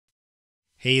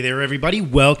Hey there, everybody.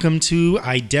 Welcome to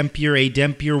iDeempiere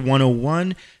Idempiere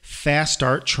 101 Fast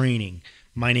Start Training.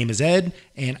 My name is Ed,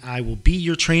 and I will be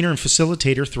your trainer and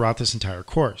facilitator throughout this entire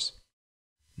course.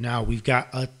 Now, we've got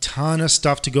a ton of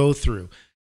stuff to go through.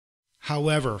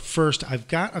 However, first, I've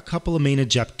got a couple of main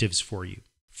objectives for you.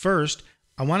 First,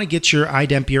 I want to get your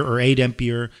iDeempiere or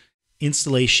Adempiere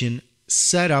installation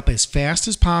set up as fast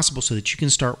as possible so that you can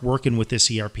start working with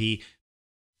this ERP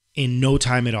in no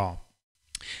time at all.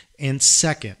 And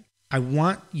second, I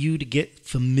want you to get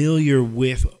familiar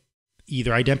with either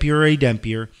iDeempiere or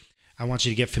Adempiere. I want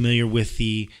you to get familiar with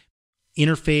the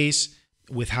interface,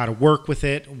 with how to work with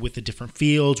it, with the different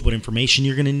fields, what information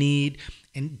you're going to need,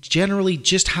 and generally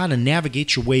just how to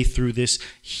navigate your way through this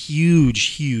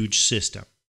huge system.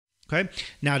 Okay?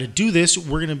 Now to do this,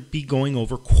 we're going to be going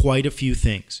over quite a few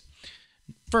things.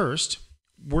 First,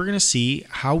 we're going to see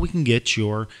how we can get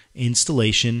your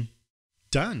installation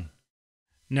done.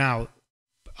 Now,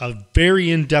 a very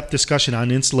in-depth discussion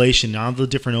on installation, on the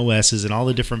different OSs and all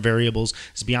the different variables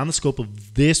is beyond the scope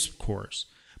of this course.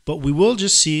 But we will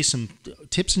just see some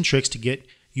tips and tricks to get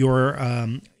your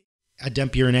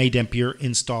Adempiere and Adempiere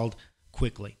installed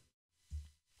quickly.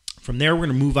 From there, we're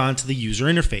going to move on to the user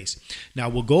interface. Now,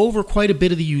 we'll go over quite a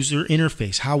bit of the user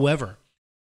interface. However,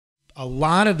 a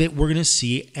lot of it we're going to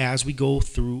see as we go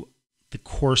through the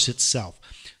course itself.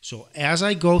 So as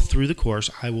I go through the course,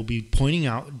 I will be pointing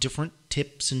out different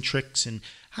tips and tricks and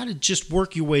how to just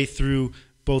work your way through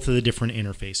both of the different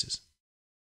interfaces.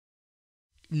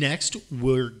 Next,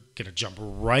 we're going to jump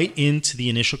right into the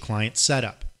initial client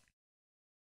setup.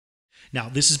 Now,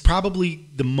 this is probably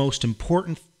the most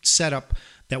important setup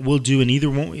that we'll do in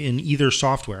either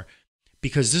software,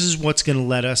 because this is what's going to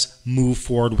let us move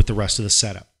forward with the rest of the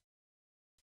setup.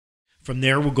 From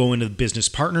there, we'll go into the business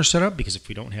partner setup, because if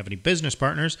we don't have any business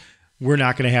partners, we're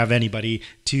not going to have anybody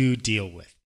to deal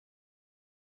with.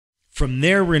 From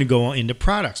there, we're going to go into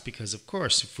products, because of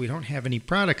course, if we don't have any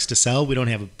products to sell, we don't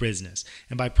have a business.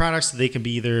 And by products, they can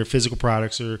be either physical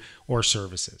products or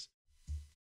services.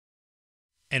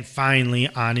 And finally,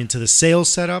 on into the sales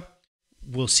setup,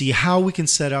 we'll see how we can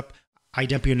set up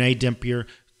iDeempiere and Adempiere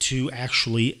to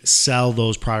actually sell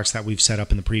those products that we've set up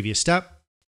in the previous step.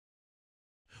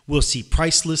 We'll see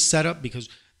price list setup, because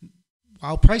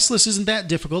while price list isn't that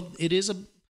difficult,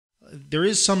 there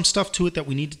is some stuff to it that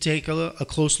we need to take a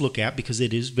close look at, because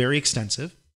it is very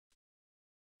extensive.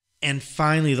 And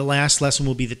finally, the last lesson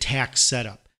will be the tax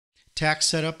setup. Tax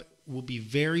setup will be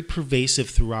very pervasive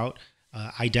throughout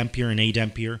iDeempiere and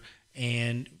Adempiere,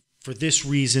 and for this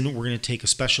reason, we're going to take a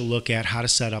special look at how to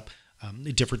set up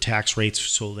different tax rates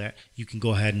so that you can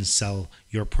go ahead and sell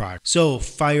your product. So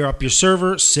fire up your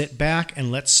server, sit back,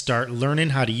 and let's start learning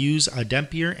how to use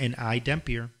Adempiere and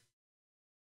Idempiere.